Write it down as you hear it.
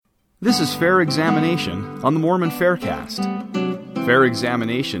This is Fair Examination on the Mormon Faircast. Fair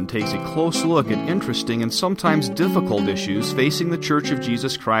Examination takes a close look at interesting and sometimes difficult issues facing the Church of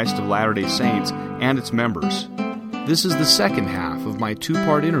Jesus Christ of Latter-day Saints and its members. This is the second half of my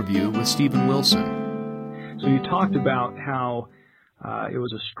two-part interview with Stephen Wilson. So you talked about how it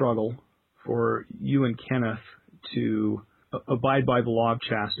was a struggle for you and Kenneth to abide by the law of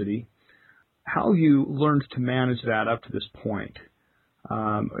chastity. How you learned to manage that up to this point?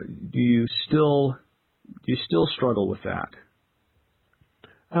 Do you still struggle with that?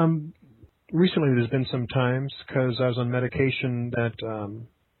 Recently, there's been some times because I was on medication that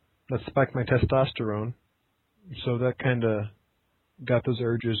spiked my testosterone, so that kind of got those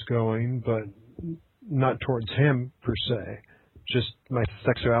urges going, but not towards him per se. Just my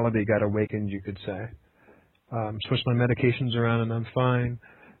sexuality got awakened, you could say. Switched my medications around, and I'm fine.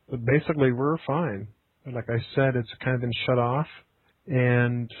 But basically, we're fine. Like I said, it's kind of been shut off.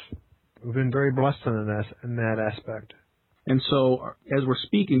 And we've been very blessed in that aspect. And so, as we're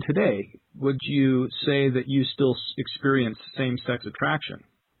speaking today, would you say that you still experience same-sex attraction?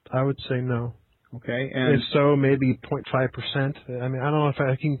 I would say no. Okay. And if so, maybe 0.5%. I mean, I don't know if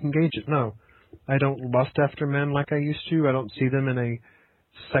I can gauge it. No. I don't lust after men like I used to. I don't see them in a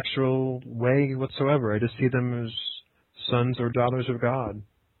sexual way whatsoever. I just see them as sons or daughters of God.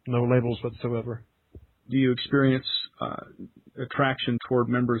 No labels whatsoever. Do you experience attraction toward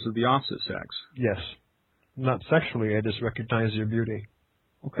members of the opposite sex? Yes. Not sexually, I just recognize their beauty.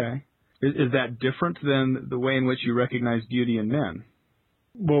 Okay. Is that different than the way in which you recognize beauty in men?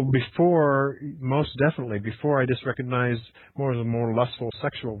 Well, before, most definitely. Before, I just recognized more of the more lustful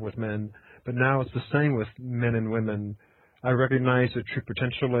sexual with men. But now it's the same with men and women. I recognize their true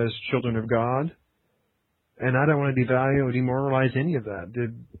potential as children of God. And I don't want to devalue or demoralize any of that.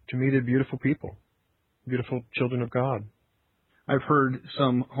 To me, they're beautiful people. Beautiful children of God. I've heard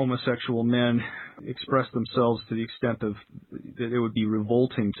some homosexual men express themselves to the extent of that it would be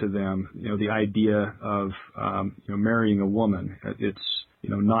revolting to them, the idea of marrying a woman. It's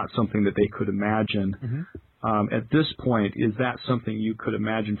not something that they could imagine. Mm-hmm. At this point, is that something you could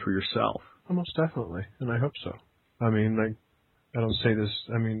imagine for yourself? Almost definitely, and I hope so. I mean, I don't say this.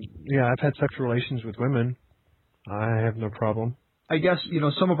 I mean, yeah, I've had sexual relations with women. I have no problem. I guess,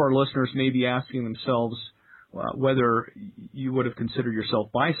 some of our listeners may be asking themselves whether you would have considered yourself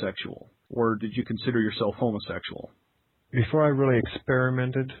bisexual, or did you consider yourself homosexual? Before I really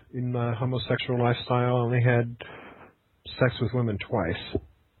experimented in the homosexual lifestyle, I only had sex with women twice.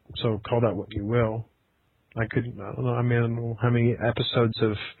 So call that what you will. I don't know how many episodes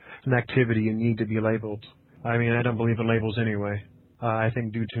of an activity you need to be labeled. I mean, I don't believe in labels anyway. I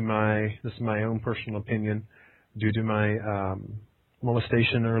think this is my own personal opinion, due to my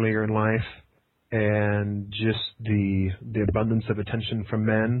molestation earlier in life and just the abundance of attention from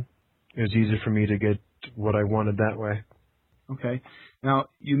men, it was easier for me to get what I wanted that way. Okay. Now,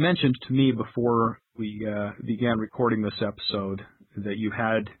 you mentioned to me before we began recording this episode that you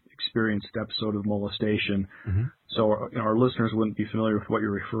had experienced an episode of molestation. Mm-hmm. So our listeners wouldn't be familiar with what you're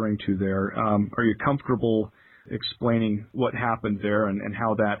referring to there. Are you comfortable explaining what happened there and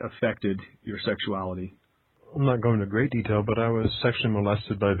how that affected your sexuality? I'm not going into great detail, but I was sexually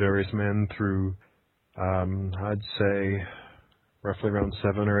molested by various men through, I'd say, roughly around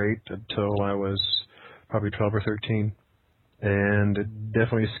 7 or 8 until I was probably 12 or 13. And it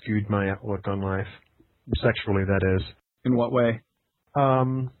definitely skewed my outlook on life. Sexually, that is. In what way?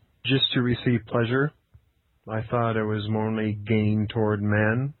 Just to receive pleasure. I thought it was more only gain toward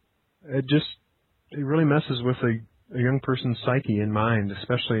men. It really messes with a young person's psyche and mind,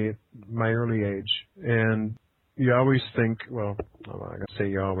 especially at my early age. And you always think, well, I'm not going to say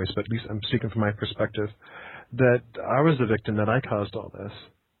you always, but at least I'm speaking from my perspective, that I was the victim, that I caused all this.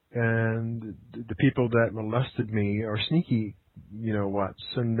 And the people that molested me are sneaky, whats,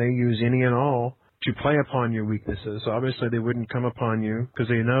 and they use any and all to play upon your weaknesses. So obviously they wouldn't come upon you because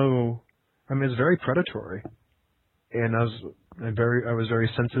they know, it's very predatory. And I was very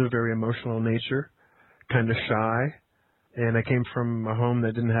sensitive, very emotional in nature, kind of shy. And I came from a home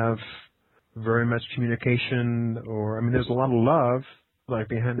that didn't have very much communication there's a lot of love, like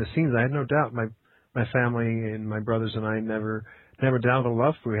behind the scenes. I had no doubt my family and my brothers and I never doubted the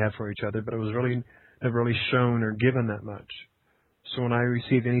love we had for each other, but it was really never really shown or given that much. So when I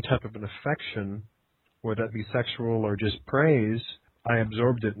received any type of an affection, whether that be sexual or just praise, I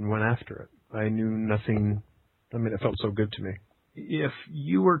absorbed it and went after it. I knew nothing. It felt so good to me. If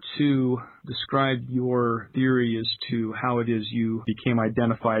you were to describe your theory as to how it is you became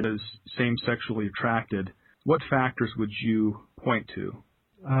identified as same-sexually attracted, what factors would you point to?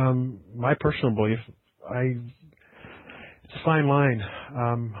 My personal belief, It's a fine line.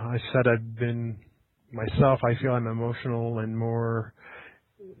 I said I've been myself. I feel I'm emotional and more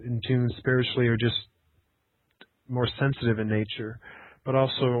in tune spiritually, or just more sensitive in nature. But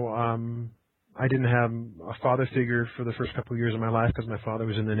also, I didn't have a father figure for the first couple of years of my life because my father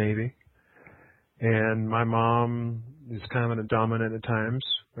was in the Navy. And my mom is kind of a dominant at times,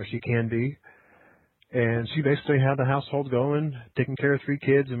 or she can be. And she basically had the household going, taking care of 3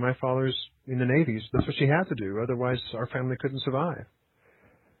 kids, and my father's in the Navy. So that's what she had to do. Otherwise, our family couldn't survive.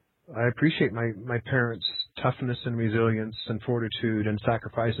 I appreciate my parents' toughness and resilience and fortitude and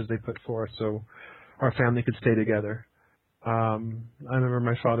sacrifices they put forth so our family could stay together. I remember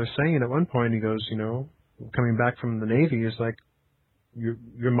my father saying at one point, he goes, coming back from the Navy, is like,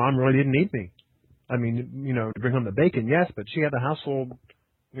 your mom really didn't need me. I mean, to bring home the bacon, yes, but she had the household,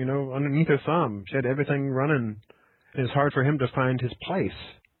 underneath her thumb. She had everything running. It was hard for him to find his place.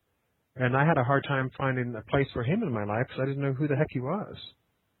 And I had a hard time finding a place for him in my life because I didn't know who the heck he was.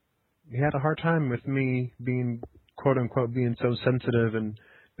 He had a hard time with me being, quote unquote, being so sensitive and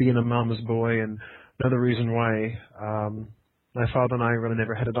being a mama's boy. And another reason why my father and I really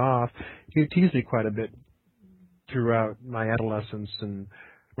never hit it off, he teased me quite a bit throughout my adolescence. And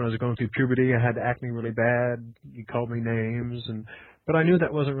when I was going through puberty, I had acne really bad. He called me names, but I knew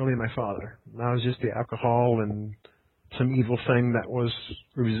that wasn't really my father. I was just the alcohol and some evil thing that was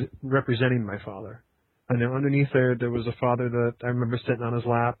representing my father. And then underneath there was a father that I remember sitting on his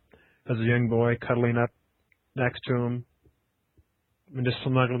lap as a young boy, cuddling up next to him and just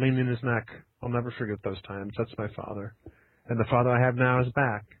snuggling in his neck. I'll never forget those times. That's my father. And the father I have now is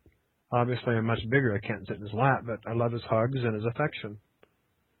back. Obviously, I'm much bigger. I can't sit in his lap, but I love his hugs and his affection.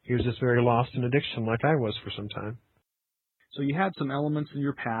 He was just very lost in addiction like I was for some time. So you had some elements in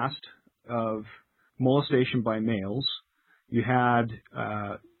your past of molestation by males. You had,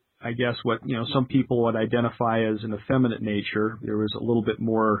 I guess, what some people would identify as an effeminate nature. There was a little bit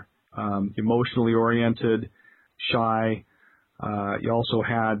more emotionally oriented, shy. You also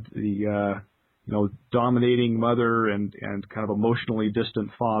had the dominating mother and kind of emotionally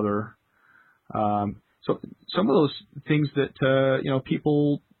distant father. So some of those things that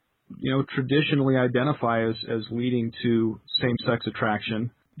people traditionally identify as leading to same-sex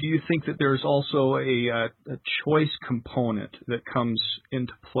attraction. Do you think that there's also a choice component that comes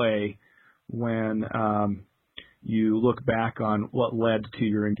into play when you look back on what led to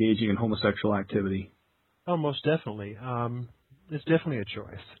your engaging in homosexual activity? Oh, most definitely. It's definitely a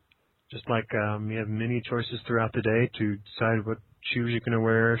choice. Just like you have many choices throughout the day to decide what shoes you're going to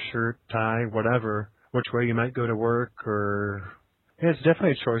wear, shirt, tie, whatever, which way you might go to work, or it's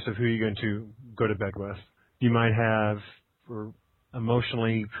definitely a choice of who you're going to go to bed with. You might have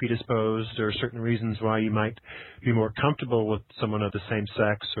emotionally predisposed or certain reasons why you might be more comfortable with someone of the same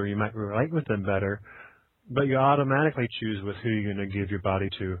sex, or you might relate with them better, but you automatically choose with who you're going to give your body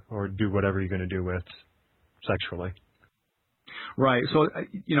to or do whatever you're going to do with sexually. Right. So,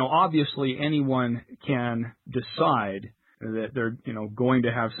 obviously anyone can decide that they're, going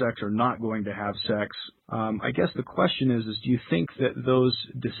to have sex or not going to have sex. I guess the question is do you think that those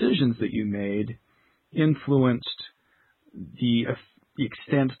decisions that you made influenced the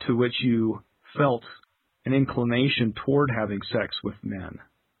extent to which you felt an inclination toward having sex with men?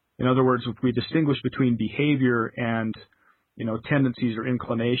 In other words, if we distinguish between behavior and, tendencies or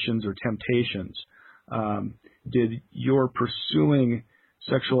inclinations or temptations, did your pursuing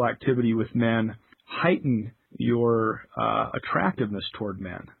sexual activity with men heighten your attractiveness toward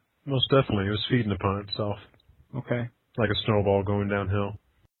men? Most definitely. It was feeding upon itself. Okay. Like a snowball going downhill.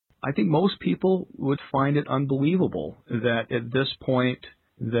 I think most people would find it unbelievable that at this point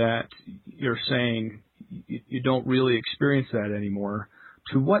that you're saying you don't really experience that anymore.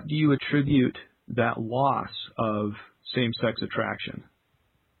 To what do you attribute that loss of same-sex attraction?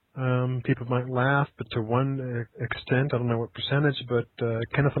 People might laugh, but to one extent, I don't know what percentage, but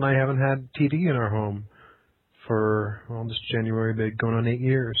Kenneth and I haven't had TV in our home for, this January, big going on 8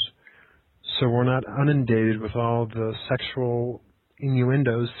 years. So we're not inundated with all the sexual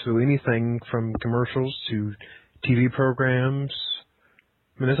innuendos through anything from commercials to TV programs.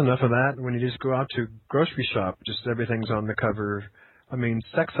 I mean, there's enough of that when you just go out to grocery shop, just everything's on the cover. I mean,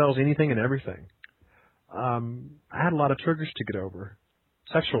 sex sells anything and everything. I had a lot of triggers to get over.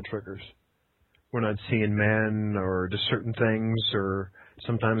 Sexual triggers, when I'd seen men or just certain things, or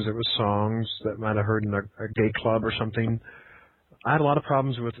sometimes it was songs that might have heard in a gay club or something. I had a lot of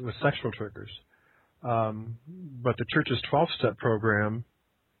problems with sexual triggers. But the church's 12-step program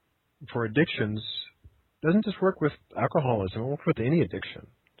for addictions doesn't just work with alcoholism, it works with any addiction.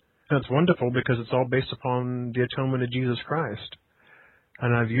 And it's wonderful because it's all based upon the atonement of Jesus Christ.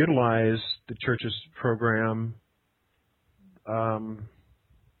 And I've utilized the church's program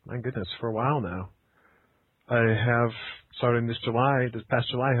My goodness, for a while now. I have, starting this past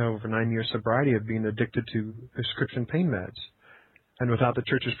July, over 9 years sobriety of being addicted to prescription pain meds. And without the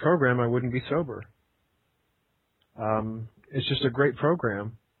church's program, I wouldn't be sober. It's just a great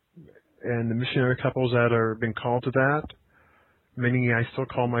program. And the missionary couples that are being called to that, many I still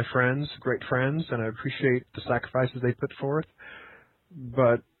call my friends, great friends, and I appreciate the sacrifices they put forth.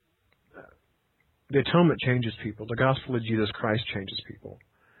 But the atonement changes people. The gospel of Jesus Christ changes people.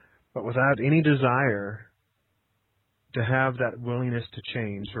 But without any desire to have that willingness to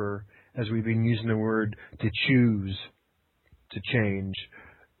change, or as we've been using the word, to choose to change,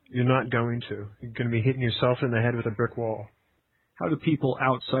 you're not going to. You're going to be hitting yourself in the head with a brick wall. How do people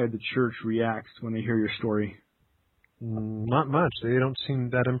outside the church react when they hear your story? Not much. They don't seem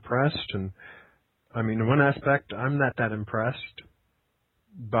that impressed. And I mean, in one aspect, I'm not that impressed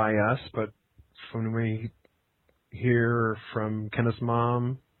by us, but when we hear from Kenneth's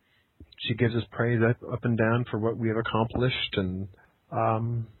mom, she gives us praise up and down for what we have accomplished. And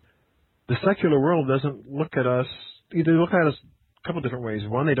the secular world doesn't look at us, either look at us a couple different ways.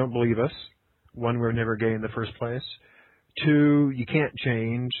 One, they don't believe us. One, we're never gay in the first place. Two, you can't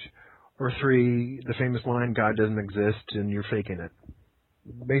change. Or three, the famous line, God doesn't exist and you're faking it.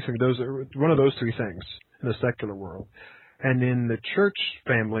 Basically, those are one of those three things in the secular world. And in the church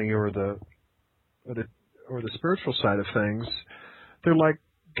family or the spiritual side of things, they're like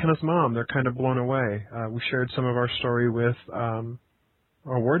Kenneth's mom. They're kind of blown away. We shared some of our story with our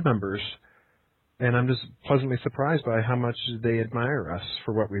ward members, and I'm just pleasantly surprised by how much they admire us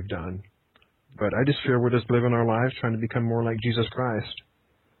for what we've done. But I just feel we're just living our lives trying to become more like Jesus Christ.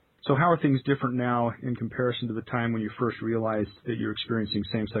 So how are things different now in comparison to the time when you first realized that you're experiencing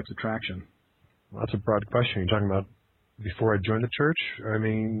same-sex attraction? Well, that's a broad question. You're talking about before I joined the church? I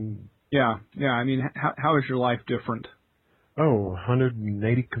mean... Yeah. I mean, how is your life different? Oh,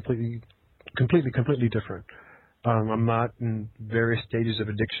 180 completely different. I'm not in various stages of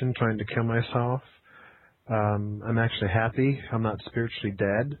addiction trying to kill myself. I'm actually happy. I'm not spiritually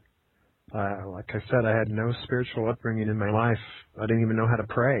dead. Like I said, I had no spiritual upbringing in my life. I didn't even know how to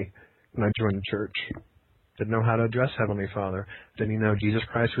pray when I joined the church. Didn't know how to address Heavenly Father. Didn't even know Jesus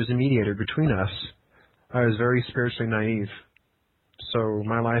Christ was a mediator between us. I was very spiritually naive. So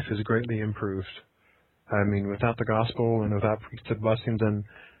my life is greatly improved. I mean, without the gospel and without priesthood blessings and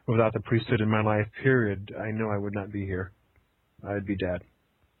without the priesthood in my life, period, I know I would not be here. I'd be dead.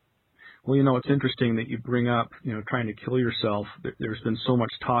 Well, it's interesting that you bring up, trying to kill yourself. There's been so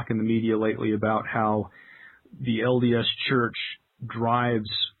much talk in the media lately about how the LDS Church drives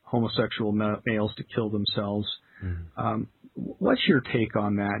homosexual males to kill themselves. Mm-hmm. What's your take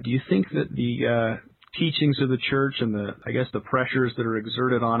on that? Do you think that the teachings of the church and the pressures that are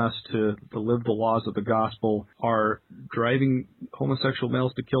exerted on us to live the laws of the gospel are driving homosexual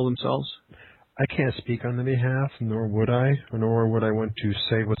males to kill themselves? I can't speak on their behalf, nor would I want to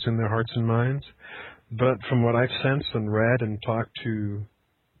say what's in their hearts and minds. But from what I've sensed and read and talked to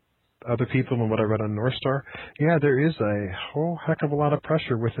other people and what I read on North Star, yeah, there is a whole heck of a lot of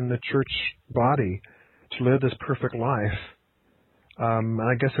pressure within the church body to live this perfect life.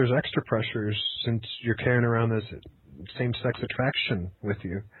 I guess there's extra pressures since you're carrying around this same-sex attraction with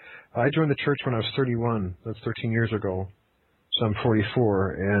you. I joined the church when I was 31. That's 13 years ago. So I'm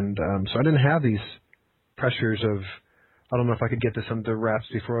 44, and so I didn't have these pressures of, I don't know if I could get this under wraps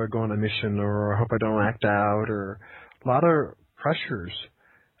before I go on a mission, or I hope I don't act out, or a lot of pressures.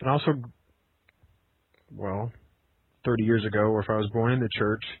 And also, 30 years ago, or if I was born in the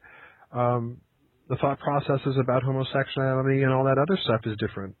church, the thought processes about homosexuality and all that other stuff is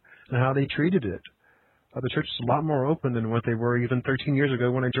different, and how they treated it. The church is a lot more open than what they were even 13 years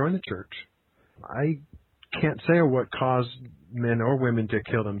ago when I joined the church. I can't say what caused men or women to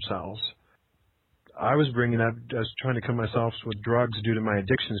kill themselves. I was trying to kill myself with drugs due to my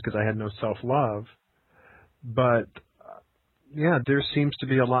addictions because I had no self-love. But, there seems to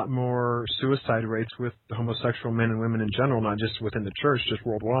be a lot more suicide rates with homosexual men and women in general, not just within the church, just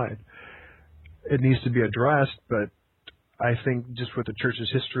worldwide. It needs to be addressed, but I think just with the church's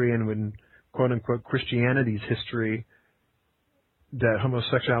history and when, quote-unquote, Christianity's history, that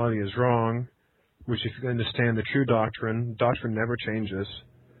homosexuality is wrong, which if you understand the true doctrine never changes.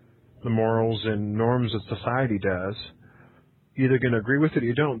 The morals and norms that society does. You're either going to agree with it or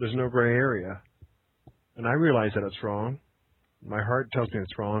you don't. There's no gray area. And I realize that it's wrong. My heart tells me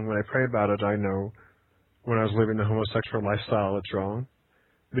it's wrong. When I pray about it, I know when I was living the homosexual lifestyle, it's wrong.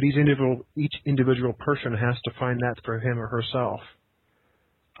 But each individual person has to find that for him or herself.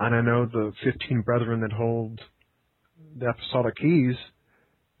 And I know the 15 brethren that hold the apostolic keys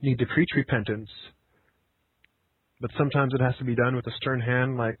need to preach repentance. But sometimes it has to be done with a stern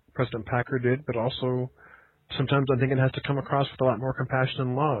hand like President Packer did, but also sometimes I think it has to come across with a lot more compassion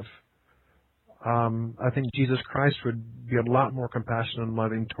and love. I think Jesus Christ would be a lot more compassionate and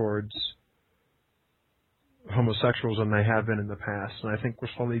loving towards homosexuals than they have been in the past, and I think we're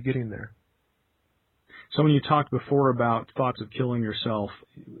slowly getting there. So when you talked before about thoughts of killing yourself,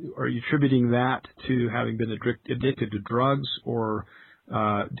 are you attributing that to having been addicted to drugs, or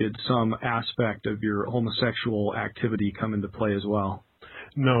did some aspect of your homosexual activity come into play as well?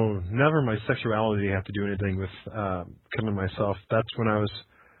 No, never my sexuality had to do anything with killing myself. That's when I was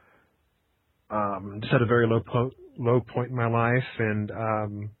just at a very low point in my life, and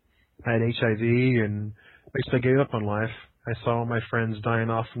I had HIV, and basically I gave up on life. I saw my friends dying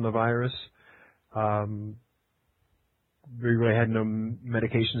off from the virus. We really had no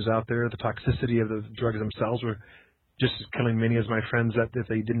medications out there. The toxicity of the drugs themselves were just as killing many as my friends that if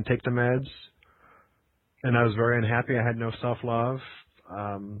they didn't take the meds. And I was very unhappy. I had no self-love.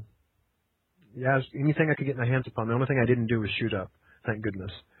 Anything I could get my hands upon. The only thing I didn't do was shoot up, thank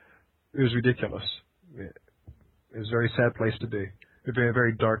goodness. It was ridiculous. It was a very sad place to be. A very,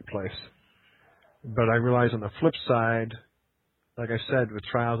 very dark place. But I realized on the flip side, like I said, with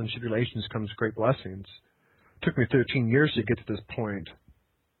trials and tribulations comes great blessings. It took me 13 years to get to this point.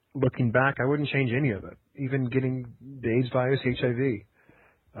 Looking back, I wouldn't change any of it. Even getting the AIDS virus, HIV.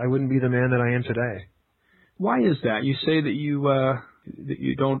 I wouldn't be the man that I am today. Why is that? You say that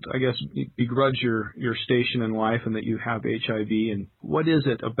you don't, I guess, begrudge your station in life and that you have HIV. And what is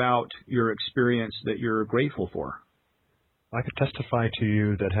it about your experience that you're grateful for? I could testify to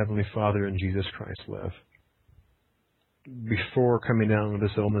you that Heavenly Father and Jesus Christ live. Before coming down with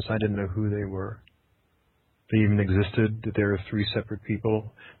this illness, I didn't know who they were. They even existed, that there were three separate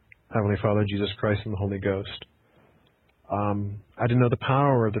people, Heavenly Father, Jesus Christ, and the Holy Ghost. I didn't know the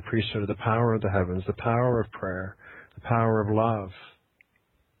power of the priesthood, the power of the heavens, the power of prayer, the power of love.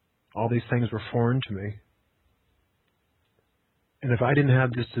 All these things were foreign to me. And if I didn't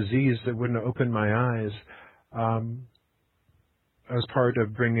have this disease that wouldn't have opened my eyes, I was part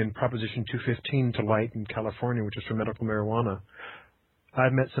of bringing Proposition 215 to light in California, which is for medical marijuana.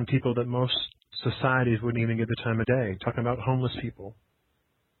 I've met some people that most societies wouldn't even give the time of day, talking about homeless people,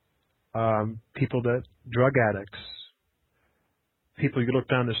 people that, drug addicts, people you look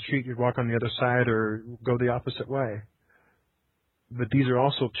down the street, you'd walk on the other side or go the opposite way. But these are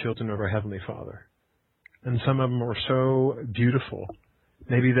also children of our Heavenly Father. And some of them were so beautiful.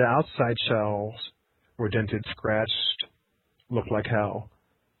 Maybe the outside shells were dented, scratched, looked like hell.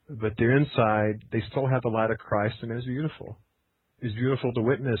 But their inside, they still had the light of Christ, and it was beautiful. It was beautiful to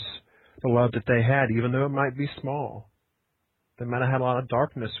witness the love that they had, even though it might be small. They might have had a lot of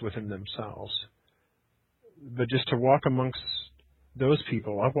darkness within themselves. But just to walk amongst those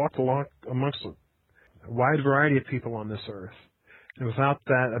people, I've walked along amongst a wide variety of people on this earth. And without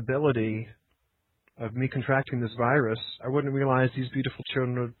that ability of me contracting this virus, I wouldn't realize these beautiful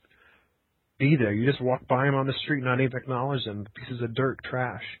children would be there. You just walk by them on the street and not even acknowledge them. Pieces of dirt,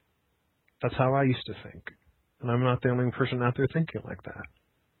 trash. That's how I used to think. And I'm not the only person out there thinking like that.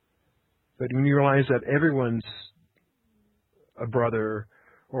 But when you realize that everyone's a brother,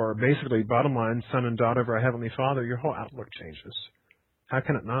 or basically, bottom line, son and daughter of our Heavenly Father, your whole outlook changes. How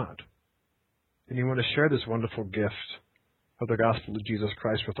can it not? And you want to share this wonderful gift of the gospel of Jesus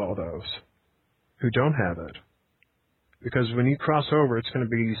Christ with all those who don't have it. Because when you cross over, it's going to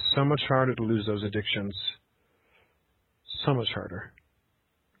be so much harder to lose those addictions. So much harder.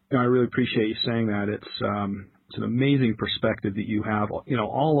 I really appreciate you saying that. It's an amazing perspective that you have. You know,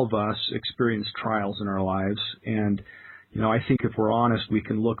 all of us experience trials in our lives, and I think if we're honest, we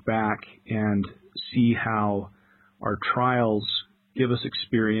can look back and see how our trials give us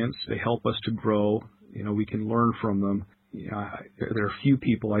experience. They help us to grow. We can learn from them. There are few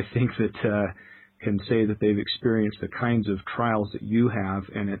people, I think, that can say that they've experienced the kinds of trials that you have,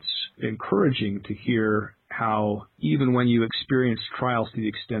 and it's encouraging to hear how even when you experience trials to the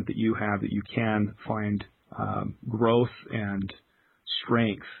extent that you have, that you can find growth and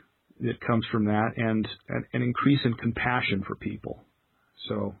strength that comes from that, and an increase in compassion for people.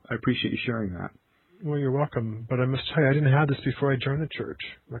 So I appreciate you sharing that. Well, you're welcome. But I must tell you, I didn't have this before I joined the church.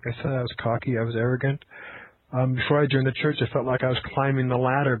 Like I said, I was cocky, I was arrogant. Before I joined the church, I felt like I was climbing the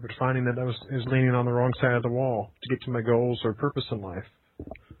ladder, but finding that I was leaning on the wrong side of the wall to get to my goals or purpose in life.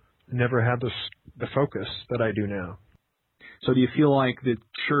 I never had the focus that I do now. So do you feel like the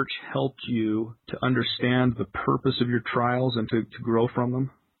church helped you to understand the purpose of your trials and to grow from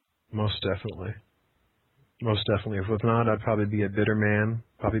them? Most definitely. Most definitely. If not, I'd probably be a bitter man,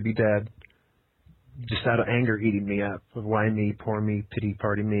 probably be dead. Just out of anger eating me up, of why me, poor me, pity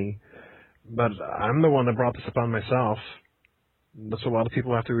party me. But I'm the one that brought this upon myself. That's what a lot of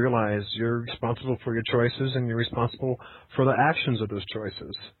people have to realize. You're responsible for your choices, and you're responsible for the actions of those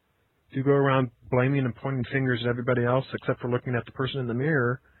choices. If you go around blaming and pointing fingers at everybody else except for looking at the person in the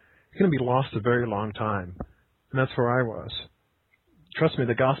mirror, you're going to be lost a very long time. And that's where I was. Trust me,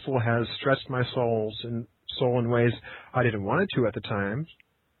 the gospel has stretched my soul in ways I didn't want it to at the time,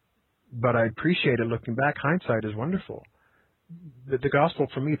 but I appreciate it looking back. Hindsight is wonderful. The gospel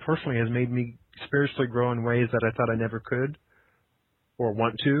for me personally has made me spiritually grow in ways that I thought I never could or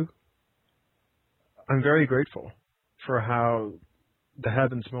want to. I'm very grateful for how the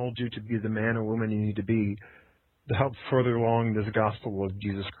heavens mold you to be the man or woman you need to be to help further along this gospel of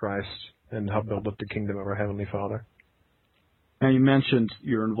Jesus Christ and help build up the kingdom of our Heavenly Father. Now, you mentioned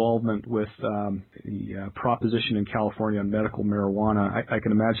your involvement with the proposition in California on medical marijuana. I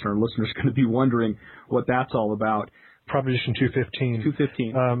can imagine our listeners are going to be wondering what that's all about. Proposition 215.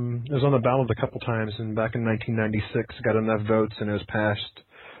 215. It was on the ballot a couple times, and back in 1996, got enough votes, and it was passed,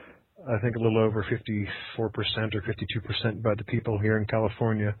 I think, a little over 54% or 52% by the people here in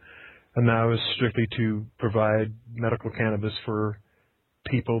California. And that was strictly to provide medical cannabis for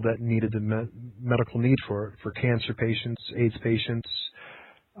people that needed the medical need for it, for cancer patients, AIDS patients,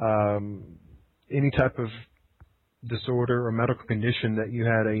 any type of disorder or medical condition that you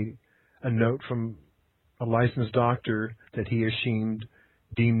had a note from a licensed doctor that he or she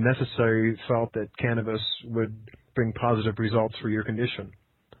deemed necessary, felt that cannabis would bring positive results for your condition.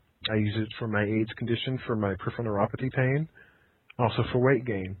 I use it for my AIDS condition, for my peripheral neuropathy pain, also for weight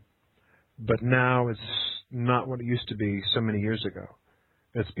gain. But now it's not what it used to be so many years ago.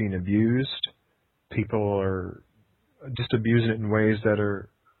 It's being abused. People are just abusing it in ways that are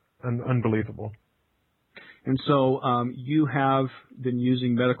unbelievable. And so you have been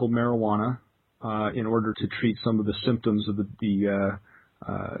using medical marijuana in order to treat some of the symptoms of the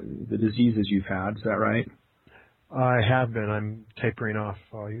diseases you've had. Is that right? I have been. I'm tapering off.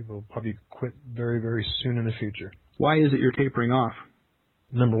 I will probably quit very, very soon in the future. Why is it you're tapering off?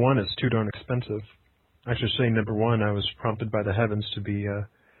 Number one, it's too darn expensive. I should say, number one, I was prompted by the heavens to be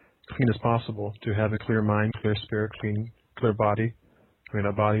clean as possible, to have a clear mind, clear spirit, clear body. I mean,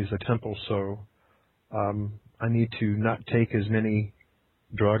 our body is a temple, so I need to not take as many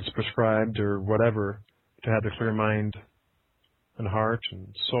drugs prescribed or whatever to have a clear mind and heart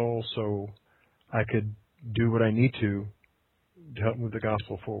and soul, so I could do what I need to help move the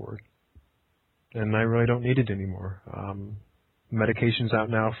gospel forward. And I really don't need it anymore. Medication's out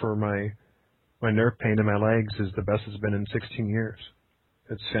now for my nerve pain in my legs is the best it's been in 16 years.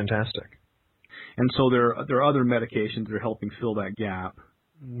 It's fantastic. And so there are other medications that are helping fill that gap.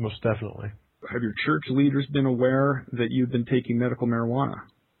 Most definitely. Have your church leaders been aware that you've been taking medical marijuana?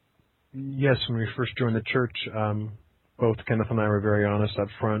 Yes, when we first joined the church, both Kenneth and I were very honest up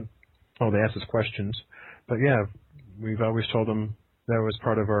front. Oh, they asked us questions. But yeah, we've always told them that was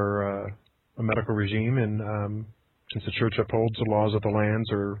part of our medical regime, and since the church upholds the laws of the lands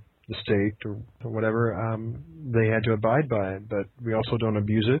or the state or whatever, they had to abide by it. But we also don't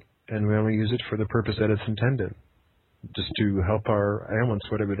abuse it, and we only use it for the purpose that it's intended, just to help our ailments,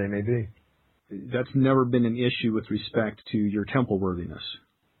 whatever they may be. That's never been an issue with respect to your temple worthiness?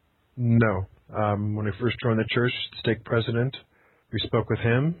 No. When I first joined the church, the stake president, we spoke with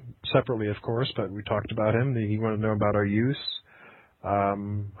him, separately of course, but we talked about him. He wanted to know about our use,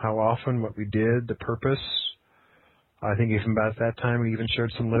 how often, what we did, the purpose. I think even about that time we even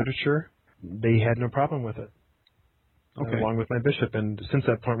shared some literature. They had no problem with it, along with my bishop. And since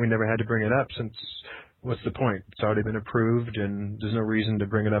that point, we never had to bring it up, since what's the point? It's already been approved, and there's no reason to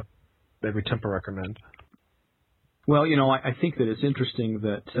bring it up every temple recommend. Well, I think that it's interesting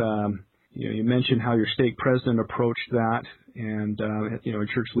that you mentioned how your stake president approached that, and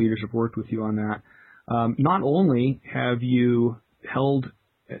church leaders have worked with you on that. Not only have you held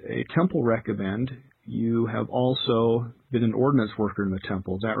a temple recommend, you have also been an ordinance worker in the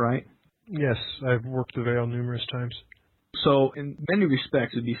temple. Is that right? Yes, I've worked the veil numerous times. So in many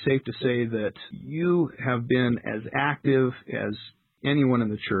respects, it'd be safe to say that you have been as active as anyone in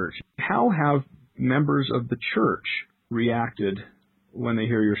the church. How have members of the church reacted when they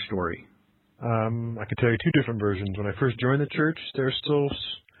hear your story? I could tell you two different versions. When I first joined the church, there's still,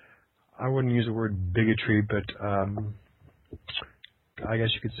 I wouldn't use the word bigotry, but I guess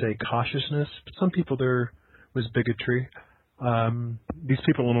you could say cautiousness. But some people there was bigotry. These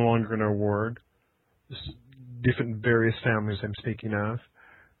people are no longer in our ward. Different various families I'm speaking of.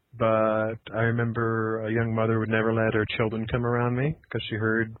 But I remember a young mother would never let her children come around me because she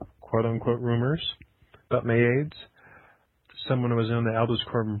heard quote-unquote rumors about my AIDS. Someone who was in the elders'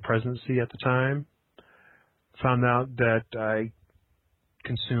 quorum presidency at the time found out that I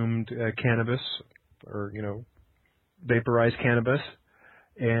consumed cannabis or, vaporized cannabis,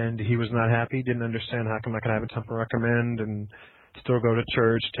 and he was not happy, didn't understand how come I could have a temple recommend and still go to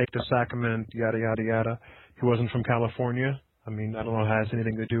church, take the sacrament, yada, yada, yada. He wasn't from California. I mean, I don't know if it has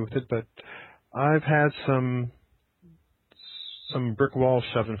anything to do with it, but I've had some brick walls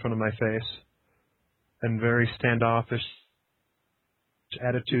shoved in front of my face and very standoffish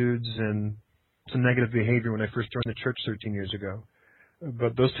attitudes and some negative behavior when I first joined the church 13 years ago.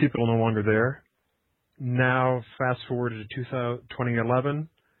 But those people are no longer there. Now, fast forward to 2011,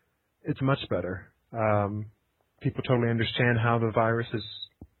 it's much better. People totally understand how the virus is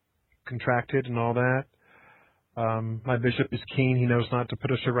contracted and all that. My bishop is keen. He knows not to put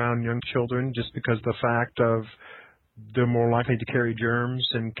us around young children just because the fact of they're more likely to carry germs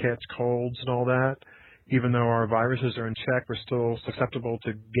and catch colds and all that. Even though our viruses are in check, we're still susceptible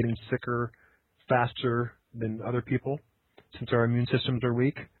to getting sicker faster than other people since our immune systems are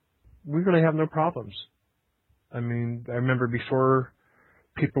weak. We really have no problems. I mean, I remember before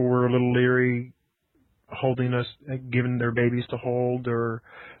people were a little leery holding us, giving their babies to hold, or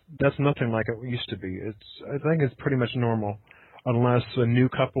that's nothing like it used to be. I think it's pretty much normal, unless a new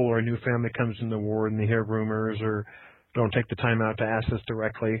couple or a new family comes in the ward and they hear rumors or don't take the time out to ask us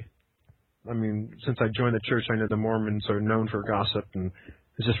directly. I mean, since I joined the church, I know the Mormons are known for gossip, and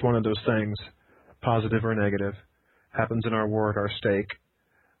it's just one of those things, positive or negative, happens in our ward, our stake.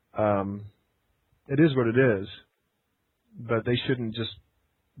 It is what it is, but they shouldn't just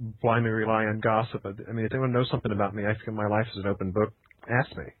blindly rely on gossip. I mean, if they want to know something about me, I feel my life is an open book.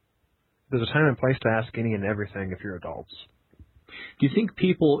 Ask me. There's a time and place to ask any and everything if you're adults. Do you think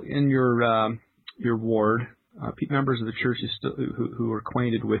people in your ward, members of the church who are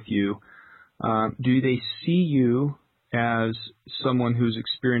acquainted with you, do they see you as someone who's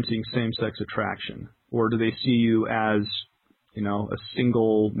experiencing same-sex attraction, or do they see you as, a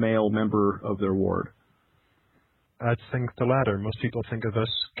single male member of their ward? I think the latter. Most people think of us,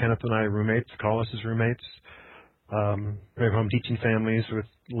 Kenneth and I, roommates, call us as roommates. We have home teaching families with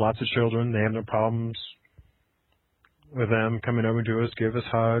lots of children. They have no problems with them coming over to us, give us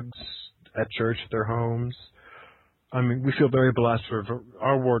hugs at church, at their homes. I mean, we feel very blessed.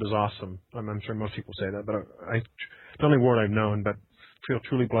 Our ward is awesome. I'm sure most people say that, but the only ward I've known, but feel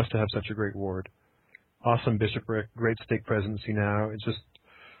truly blessed to have such a great ward. Awesome bishopric, great stake presidency now. It's just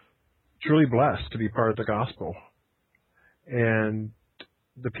truly blessed to be part of the gospel. And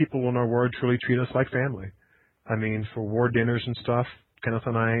the people in our ward truly treat us like family. I mean, for ward dinners and stuff, Kenneth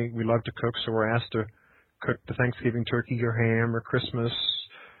and I, we love to cook, so we're asked to cook the Thanksgiving turkey or ham or Christmas.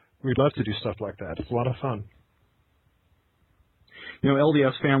 We'd love to do stuff like that. It's a lot of fun.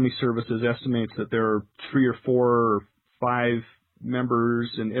 LDS Family Services estimates that there are 3 or 4 or 5 members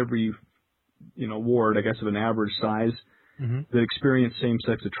in every, ward, I guess, of an average size that experience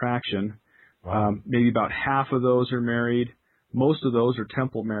same-sex attraction. Wow. Maybe about half of those are married. Most of those are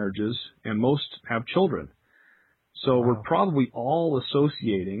temple marriages, and most have children. So we're probably all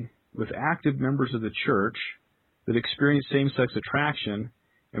associating with active members of the church that experience same-sex attraction,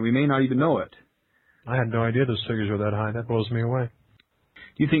 and we may not even know it. I had no idea those figures were that high. That blows me away.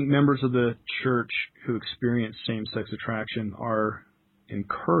 Do you think members of the church who experience same-sex attraction are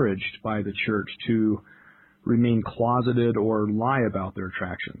encouraged by the church to remain closeted or lie about their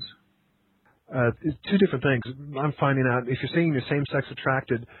attractions? It's two different things. I'm finding out if you're saying you're same-sex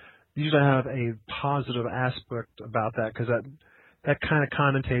attracted, you usually have a positive aspect about that because that kind of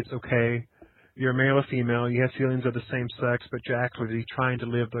connotates, okay, you're a male or female, you have feelings of the same sex, but you're actually trying to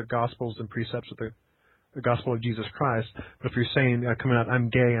live the gospels and precepts of the gospel of Jesus Christ. But if you're saying, coming out, I'm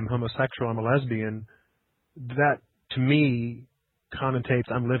gay, I'm homosexual, I'm a lesbian, that to me connotates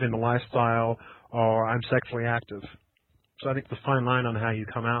I'm living a lifestyle or I'm sexually active. So I think the fine line on how you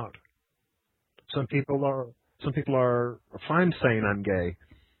come out. Some people are fine saying I'm gay.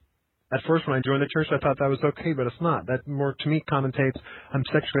 At first, when I joined the church, I thought that was okay, but it's not. That more, to me, connotates I'm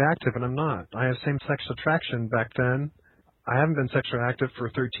sexually active, and I'm not. I have same-sex attraction back then. I haven't been sexually active for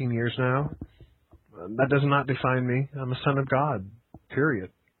 13 years now. That does not define me. I'm a son of God,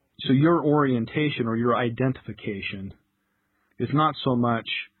 period. So your orientation or your identification is not so much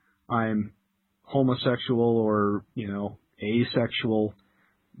I'm homosexual or, asexual,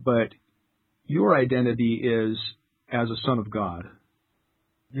 but your identity is as a son of God.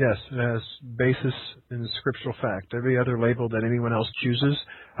 Yes, it has basis in scriptural fact. Every other label that anyone else chooses,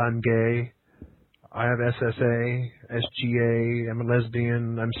 I'm gay, I have SSA, SGA, I'm a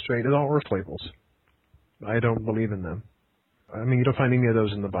lesbian, I'm straight, it's all earth labels. I don't believe in them. I mean, you don't find any of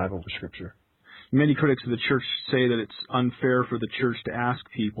those in the Bible or Scripture. Many critics of the church say that it's unfair for the church to ask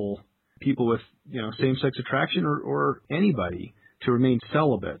people with, same-sex attraction or anybody, to remain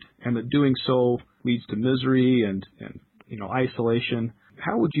celibate, and that doing so leads to misery and isolation.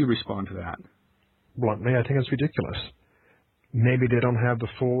 How would you respond to that? Bluntly, I think it's ridiculous. Maybe they don't have the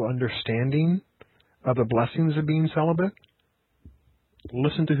full understanding of the blessings of being celibate.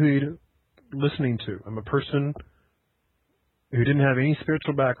 Listen to who you're listening to. I'm a person who didn't have any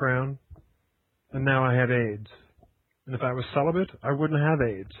spiritual background, and now I have AIDS. And if I was celibate, I wouldn't have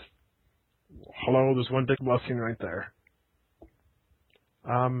AIDS. Hello, there's one big blessing right there.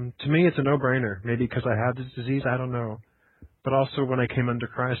 To me, it's a no-brainer. Maybe because I have this disease, I don't know. But also, when I came under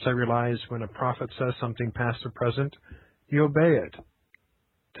Christ, I realized when a prophet says something past or present, you obey it.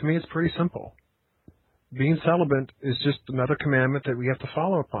 To me, it's pretty simple. Being celibate is just another commandment that we have to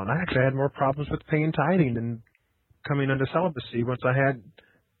follow upon. I actually had more problems with paying tithing than coming under celibacy once I had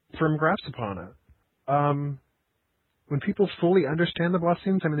firm grasp upon it. When people fully understand the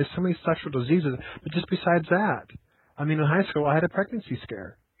blessings, there's so many sexual diseases, but just besides that, in high school, I had a pregnancy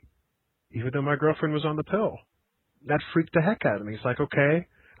scare, even though my girlfriend was on the pill. That freaked the heck out of me. It's like, okay,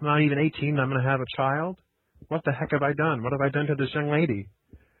 I'm not even 18, I'm going to have a child. What the heck have I done? What have I done to this young lady?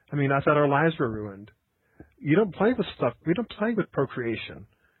 I thought our lives were ruined. You don't play with stuff. We don't play with procreation.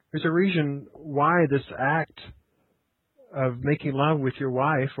 There's a reason why this act of making love with your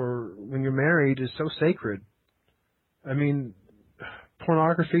wife or when you're married is so sacred.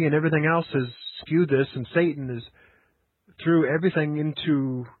 Pornography and everything else has skewed this, and Satan has threw everything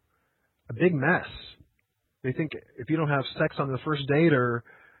into a big mess. They think if you don't have sex on the first date or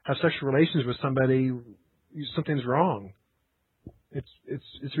have sexual relations with somebody, something's wrong.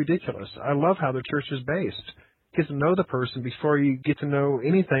 It's ridiculous. I love how the church is based. You get to know the person before you get to know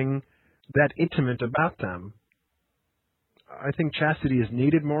anything that intimate about them. I think chastity is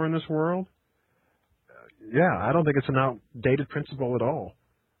needed more in this world. I don't think it's an outdated principle at all.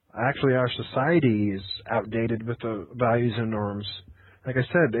 Actually, our society is outdated with the values and norms. Like I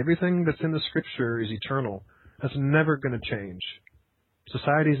said, everything that's in the Scripture is eternal. That's never going to change.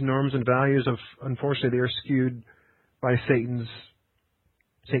 Society's norms and values, unfortunately, they are skewed by Satan's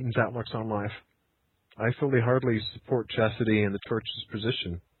outlooks on life. I fully heartedly support chastity and the church's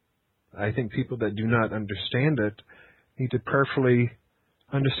position. I think people that do not understand it need to prayerfully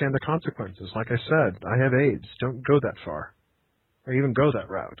understand the consequences. Like I said, I have AIDS. Don't go that far, or even go that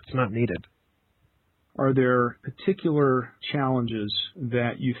route. It's not needed. Are there particular challenges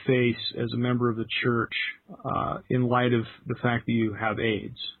that you face as a member of the church in light of the fact that you have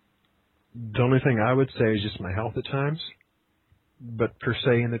AIDS? The only thing I would say is just my health at times. But per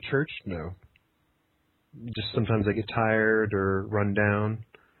se in the church, no. Just sometimes I get tired or run down.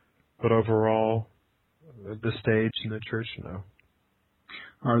 But overall, at this stage in the church, no.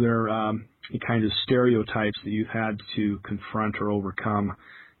 Are there any kinds of stereotypes that you've had to confront or overcome,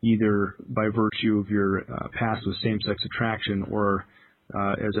 either by virtue of your past with same-sex attraction or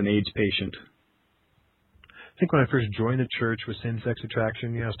as an AIDS patient? I think when I first joined the church with same-sex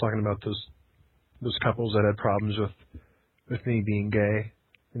attraction, I was talking about those couples that had problems with me being gay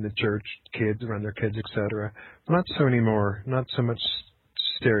in the church, kids around their kids, etc. Not so anymore. Not so much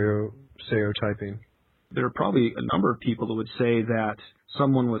stereotyping. There are probably a number of people that would say that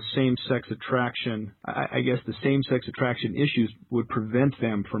someone with same-sex attraction, I guess the same-sex attraction issues would prevent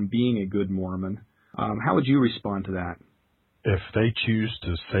them from being a good Mormon. How would you respond to that? If they choose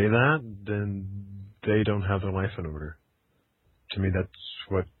to say that, then they don't have their life in order. To me, that's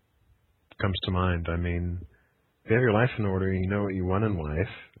what comes to mind. If you have your life in order, you know what you want in life,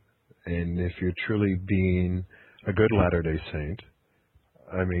 and if you're truly being a good Latter-day Saint,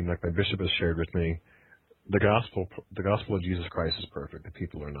 like my bishop has shared with me, the gospel of Jesus Christ is perfect. The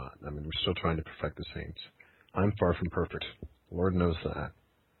people are not. We're still trying to perfect the saints. I'm far from perfect. The Lord knows that.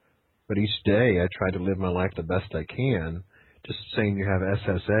 But each day I try to live my life the best I can. Just saying you have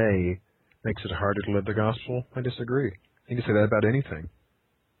SSA makes it harder to live the gospel, I disagree. You can say that about anything.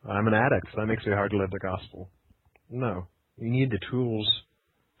 I'm an addict, so that makes it hard to live the gospel. No. You need the tools.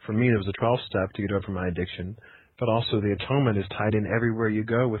 For me, there was a 12-step to get over my addiction, but also the atonement is tied in everywhere you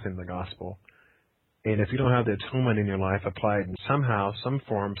go within the gospel. And if you don't have the atonement in your life applied in somehow, some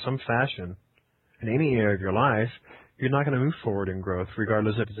form, some fashion, in any area of your life, you're not going to move forward in growth,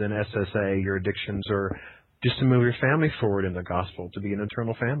 regardless if it's in SSA, your addictions, or just to move your family forward in the gospel, to be an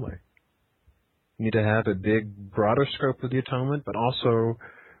eternal family. You need to have a big, broader scope of the atonement, but also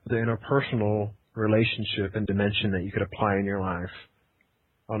the interpersonal relationship and dimension that you could apply in your life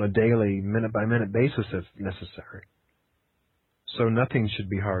on a daily, minute-by-minute basis if necessary. So nothing should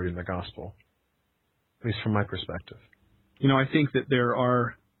be hard in the gospel, at least from my perspective. I think that there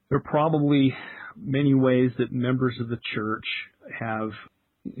are probably many ways that members of the church have,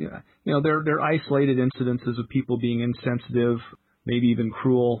 they're isolated incidences of people being insensitive maybe even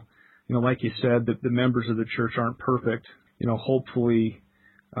cruel. Like you said, that the members of the church aren't perfect. Hopefully,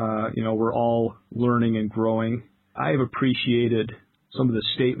 we're all learning and growing. I've appreciated some of the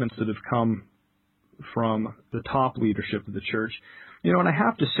statements that have come from the top leadership of the church. And I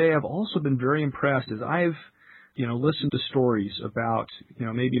have to say, I've also been very impressed as I've, listened to stories about,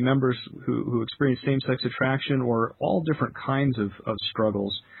 maybe members who experience same-sex attraction or all different kinds of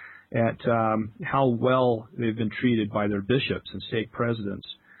struggles at how well they've been treated by their bishops and stake presidents.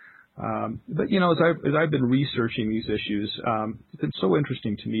 But as I've been researching these issues, it's been so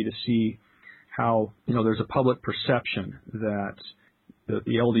interesting to me to see how, there's a public perception that the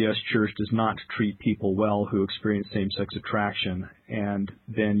LDS Church does not treat people well who experience same-sex attraction, and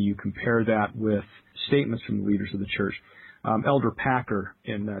then you compare that with statements from the leaders of the church. Elder Packer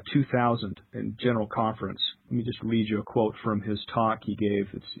in 2000 in General Conference, let me just read you a quote from his talk he gave.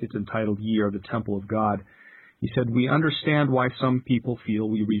 It's entitled, "Ye are the Temple of God." He said, "We understand why some people feel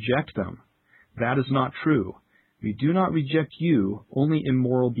we reject them. That is not true. We do not reject you only in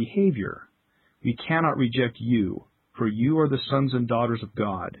moral behavior. We cannot reject you, for you are the sons and daughters of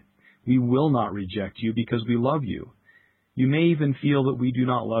God. We will not reject you because we love you. You may even feel that we do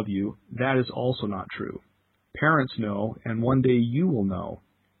not love you. That is also not true. Parents know, and one day you will know,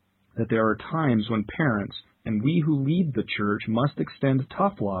 that there are times when parents and we who lead the church must extend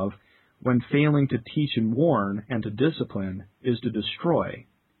tough love when failing to teach and warn and to discipline is to destroy."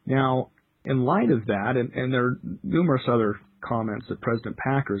 Now, in light of that, and there are numerous other comments that President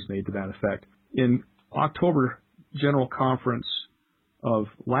Packer has made to that effect, in October General Conference of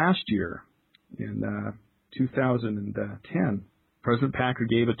last year, in 2010, President Packer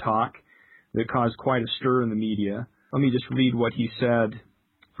gave a talk that caused quite a stir in the media. Let me just read what he said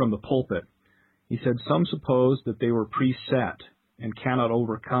from the pulpit. He said, "Some suppose that they were preset and cannot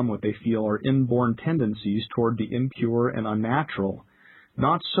overcome what they feel are inborn tendencies toward the impure and unnatural.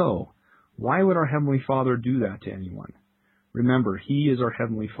 Not so. Why would our Heavenly Father do that to anyone? Remember, He is our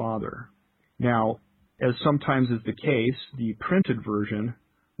Heavenly Father." Now, as sometimes is the case, the printed version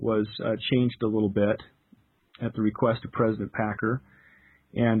was changed a little bit at the request of President Packer,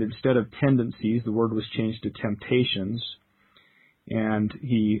 and instead of tendencies, the word was changed to temptations, and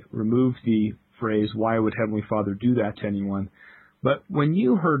he removed the phrase, "Why would Heavenly Father do that to anyone?" But when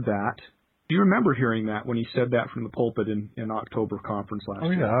you heard that, do you remember hearing that when he said that from the pulpit in October conference last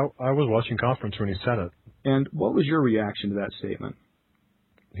year? Oh, yeah. I was watching conference when he said it. And what was your reaction to that statement?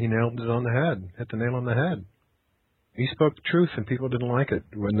 He nailed it on the head, hit the nail on the head. He spoke the truth, and people didn't like it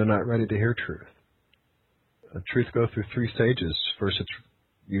when they're not ready to hear truth. Truth goes through three stages. First, it's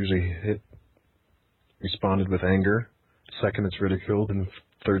usually responded with anger. Second, it's ridiculed. And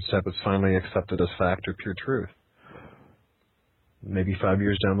third step, it's finally accepted as fact or pure truth. Maybe 5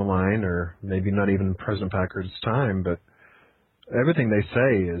 years down the line, or maybe not even in President Packer's time, but everything they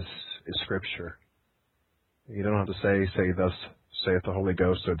say is Scripture. You don't have to say thus saith the Holy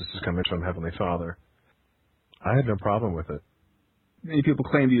Ghost, or this is coming from Heavenly Father. I had no problem with it. Many people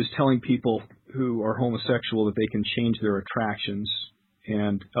claim he was telling people who are homosexual that they can change their attractions,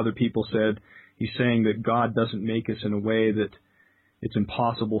 and other people said he's saying that God doesn't make us in a way that it's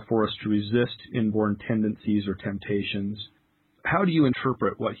impossible for us to resist inborn tendencies or temptations. How do you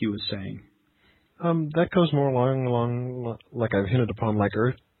interpret what he was saying? That goes more along like I've hinted upon, like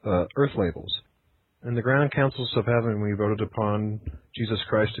earth labels. In the grand councils of heaven, we voted upon Jesus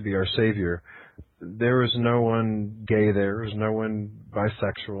Christ to be our Savior. There is no one gay there is no one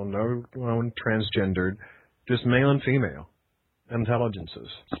bisexual, no one transgendered, just male and female, intelligences,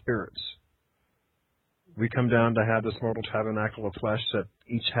 spirits. We come down to have this mortal tabernacle of flesh that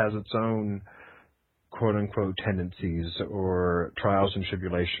each has its own quote-unquote tendencies or trials and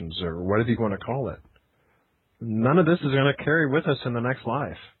tribulations or whatever you want to call it. None of this is going to carry with us in the next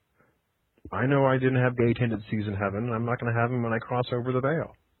life. I know I didn't have gay tendencies in heaven, and I'm not going to have them when I cross over the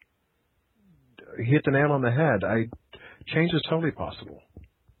veil. He hit the nail on the head. Change is totally possible,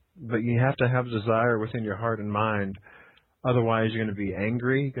 but you have to have desire within your heart and mind. Otherwise, you're going to be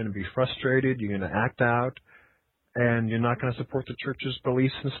angry, you're going to be frustrated, you're going to act out, and you're not going to support the church's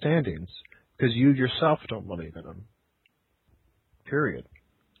beliefs and standings because you yourself don't believe in them. Period.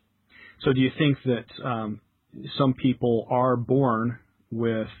 So do you think that some people are born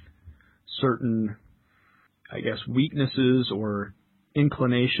with certain, weaknesses or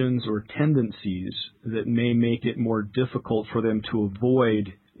inclinations or tendencies that may make it more difficult for them to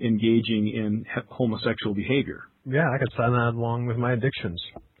avoid engaging in homosexual behavior? Yeah, I could sign that along with my addictions.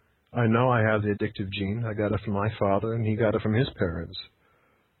 I know I have the addictive gene. I got it from my father, and he got it from his parents.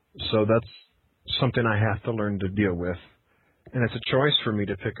 So that's something I have to learn to deal with. And it's a choice for me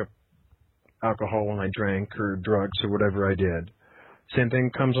to pick up alcohol when I drank or drugs or whatever I did. Same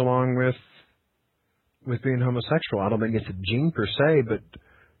thing comes along with being homosexual. I don't think it's a gene per se, but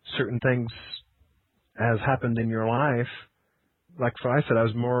certain things has happened in your life. Like I said, I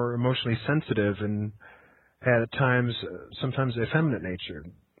was more emotionally sensitive and had at times, sometimes a effeminate nature.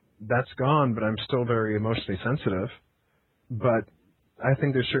 That's gone, but I'm still very emotionally sensitive. But I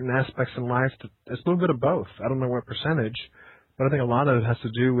think there's certain aspects in life that it's a little bit of both. I don't know what percentage, but I think a lot of it has to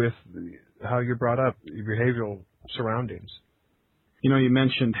do with how you're brought up, your behavioral surroundings. You know, you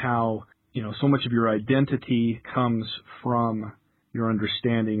mentioned how, so much of your identity comes from your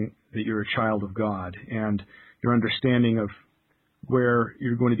understanding that you're a child of God and your understanding of where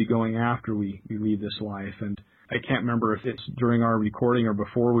you're going to be going after we leave this life. And I can't remember if it's during our recording or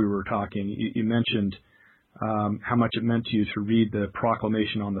before we were talking, you mentioned how much it meant to you to read the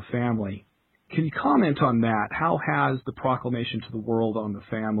Proclamation on the Family. Can you comment on that? How has the proclamation to the world on the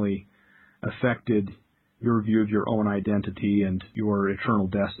family affected your view of your own identity and your eternal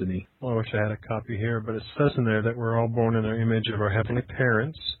destiny? Well, I wish I had a copy here, but it says in there that we're all born in the image of our heavenly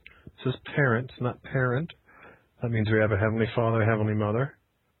parents. It says parents, not parent. That means we have a heavenly father, a heavenly mother,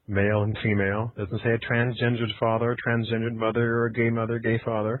 male and female. It doesn't say a transgendered father, a transgendered mother, or a gay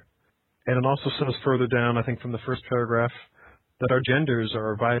father. And it also says further down, I think from the first paragraph, that our genders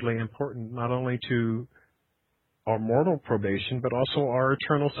are vitally important, not only to our mortal probation, but also our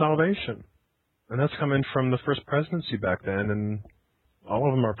eternal salvation. And that's coming from the first presidency back then, and all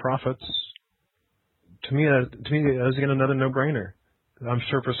of them are prophets. To me, that is again another no-brainer. I'm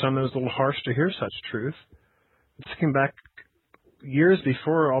sure for some it was a little harsh to hear such truth. It's came back years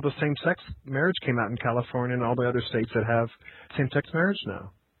before all the same-sex marriage came out in California and all the other states that have same-sex marriage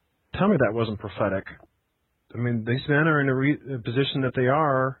now. Tell me that wasn't prophetic. I mean, these men are in a position that they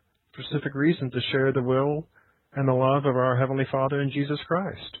are for specific reason to share the will and the love of our Heavenly Father in Jesus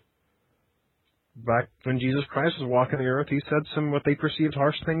Christ. Back when Jesus Christ was walking the earth, he said some what they perceived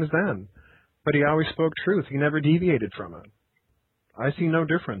harsh things then, but he always spoke truth. He never deviated from it. I see no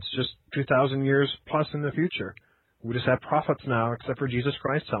difference, just 2,000 years plus in the future. We just have prophets now, except for Jesus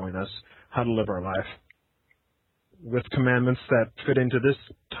Christ telling us how to live our life with commandments that fit into this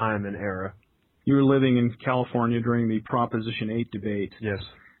time and era. You were living in California during the Proposition 8 debate. Yes.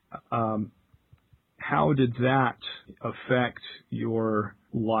 How did that affect your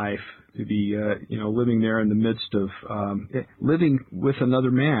life to be, living there in the midst of living with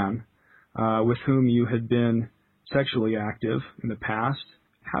another man with whom you had been sexually active in the past?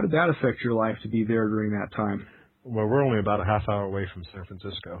 How did that affect your life to be there during that time? Well, we're only about a half hour away from San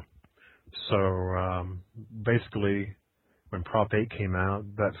Francisco. So basically, when Prop 8 came out,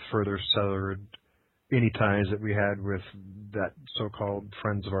 that further severed any ties that we had with that so-called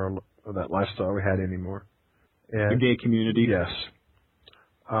friends of that lifestyle we had anymore. And, the gay community? Yes.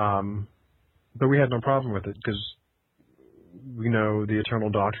 But we had no problem with it because we know the eternal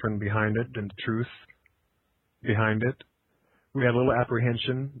doctrine behind it and the truth behind it. We had a little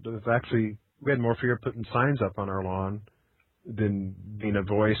apprehension. We had more fear of putting signs up on our lawn than being a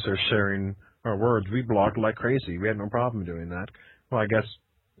voice or sharing our words. We blogged like crazy. We had no problem doing that. Well, I guess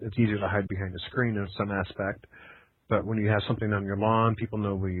it's easier to hide behind a screen in some aspect. But when you have something on your lawn, people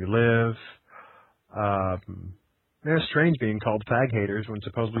know where you live. It's strange being called fag haters when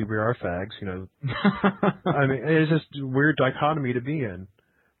supposedly we are fags, I mean, it's just a weird dichotomy to be in.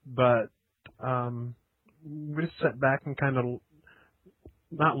 But we just sat back and kind of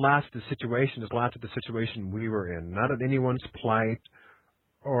not laughed at the situation, just laughed at the situation we were in. Not at anyone's plight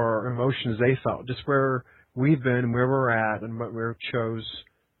or emotions they felt, just where we've been, where we're at, and what we chose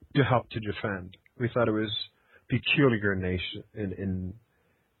to help to defend. We thought it was peculiar in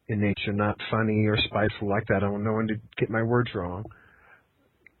nature, not funny or spiteful like that. I don't want no one to get my words wrong.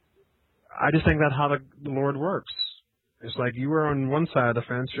 I just think that's how the Lord works. It's like you are on one side of the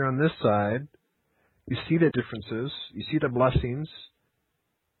fence, you're on this side. You see the differences. You see the blessings.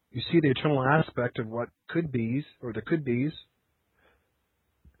 You see the eternal aspect of what could be's or the could be's.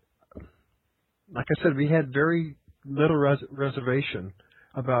 Like I said, we had very little reservation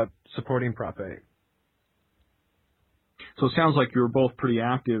about supporting Prop 8. So it sounds like you were both pretty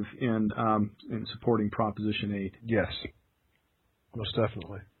active in supporting Proposition 8. Yes, most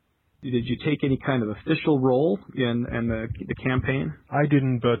definitely. Did you take any kind of official role in the campaign? I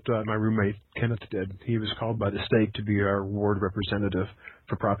didn't, but my roommate Kenneth did. He was called by the state to be our ward representative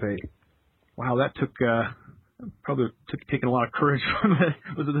for Prop 8. Wow, that took taking a lot of courage from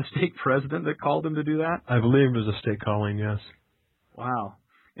was it the state president that called him to do that? I believe it was a state calling, yes. Wow.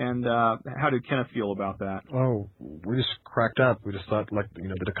 And how did Kenneth feel about that? Oh, we just cracked up. We just thought,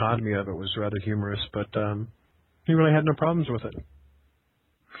 the dichotomy of it was rather humorous, but he really had no problems with it.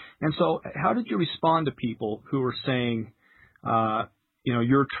 And so how did you respond to people who were saying,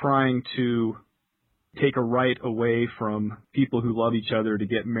 you're trying to take a right away from people who love each other to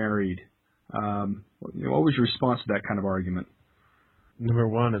get married. What was your response to that kind of argument? Number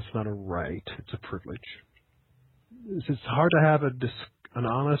one, it's not a right; it's a privilege. It's hard to have an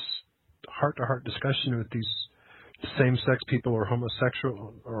honest, heart-to-heart discussion with these same-sex people or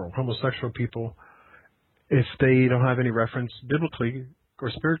homosexual people if they don't have any reference biblically or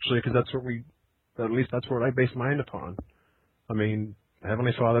spiritually, because at least that's what I base mine upon. I mean,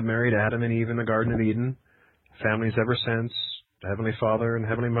 Heavenly Father married Adam and Eve in the Garden of Eden. Families ever since. Heavenly Father and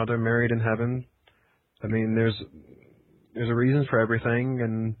Heavenly Mother married in heaven. I mean, there's a reason for everything,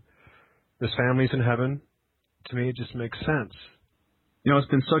 and there's families in heaven. To me, it just makes sense. It's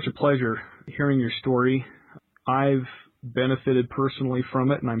been such a pleasure hearing your story. I've benefited personally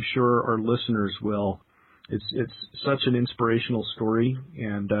from it, and I'm sure our listeners will. It's such an inspirational story,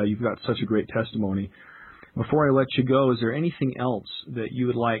 and you've got such a great testimony. Before I let you go, is there anything else that you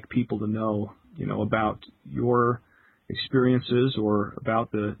would like people to know, about your experiences or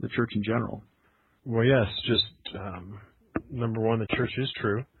about the church in general? Well, yes, just number one, the church is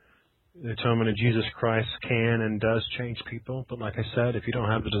true. The atonement of Jesus Christ can and does change people, but like I said, if you don't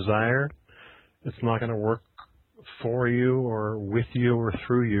have the desire, it's not going to work for you or with you or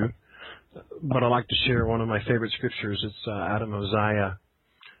through you. But I'd like to share one of my favorite scriptures. It's out of Mosiah.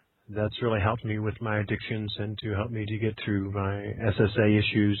 That's really helped me with my addictions and to help me to get through my SSA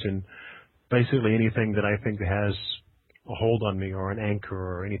issues and basically anything that I think has a hold on me or an anchor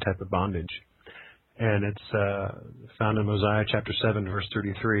or any type of bondage. And it's found in Mosiah chapter 7, verse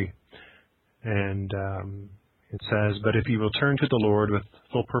 33. And it says, "But if you will turn to the Lord with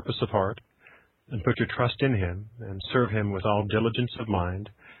full purpose of heart and put your trust in Him and serve Him with all diligence of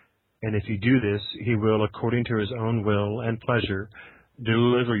mind, and if you do this, He will, according to His own will and pleasure,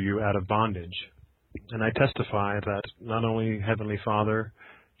 deliver you out of bondage." And I testify that not only Heavenly Father,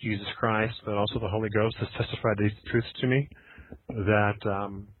 Jesus Christ, but also the Holy Ghost has testified these truths to me, that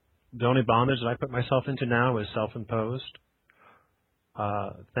the only bondage that I put myself into now is self-imposed.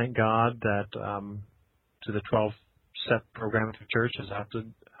 Thank God that to the 12-step program of the church has helped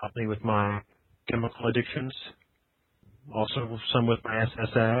me with my chemical addictions, also some with my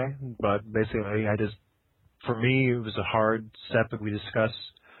SSA, but basically for me, it was a hard step that we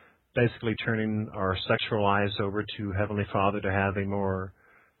discussed, basically turning our sexual lives over to Heavenly Father to have a more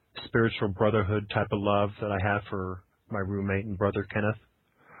spiritual brotherhood type of love that I have for my roommate and brother Kenneth.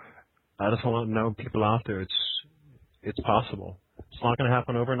 I just want to know people out there, it's possible. It's not going to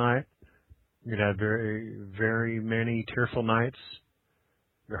happen overnight. You're going to have very, very many tearful nights.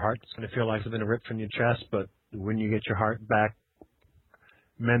 Your heart's going to feel like it's been ripped from your chest, but when you get your heart back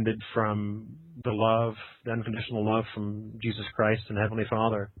mended from the love, the unconditional love from Jesus Christ and Heavenly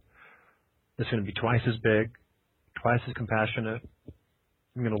Father, it's going to be twice as big, twice as compassionate.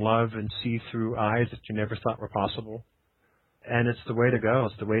 You're going to love and see through eyes that you never thought were possible. And it's the way to go.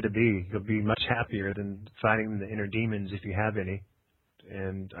 It's the way to be. You'll be much happier than fighting the inner demons if you have any.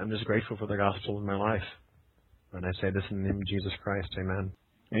 And I'm just grateful for the gospel in my life. And I say this in the name of Jesus Christ. Amen.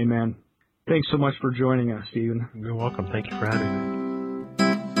 Amen. Thanks so much for joining us, Stephen. You're welcome. Thank you for having me.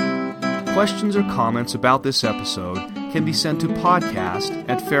 Questions or comments about this episode can be sent to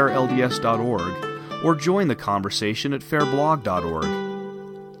podcast@fairlds.org or join the conversation at fairblog.org.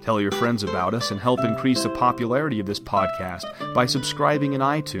 Tell your friends about us and help increase the popularity of this podcast by subscribing in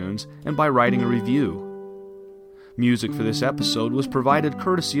iTunes and by writing a review. Music for this episode was provided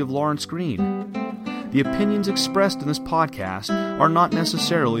courtesy of Lawrence Green. The opinions expressed in this podcast are not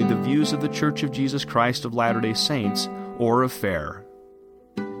necessarily the views of the Church of Jesus Christ of Latter-day Saints or of FAIR.